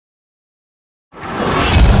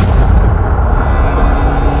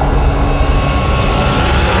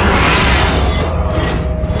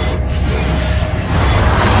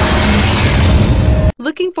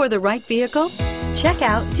for the right vehicle? Check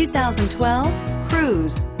out 2012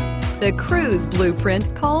 Cruze. The Cruze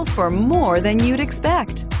blueprint calls for more than you'd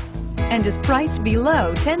expect and is priced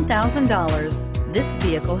below $10,000. This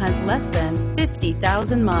vehicle has less than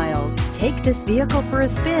 50,000 miles. Take this vehicle for a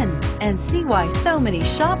spin and see why so many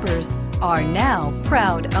shoppers are now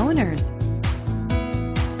proud owners.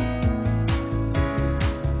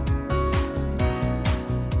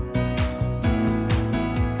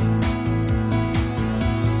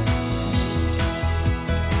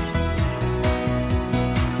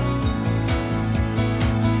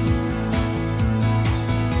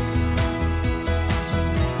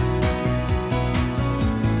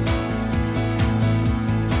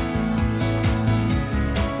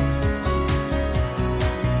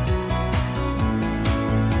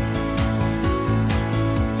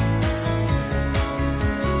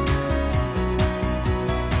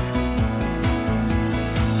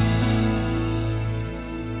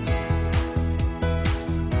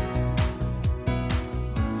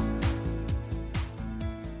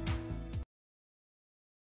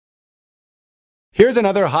 Here's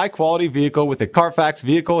another high-quality vehicle with a Carfax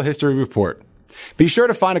Vehicle History Report. Be sure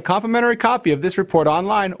to find a complimentary copy of this report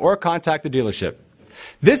online or contact the dealership.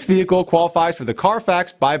 This vehicle qualifies for the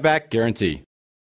Carfax Buyback Guarantee.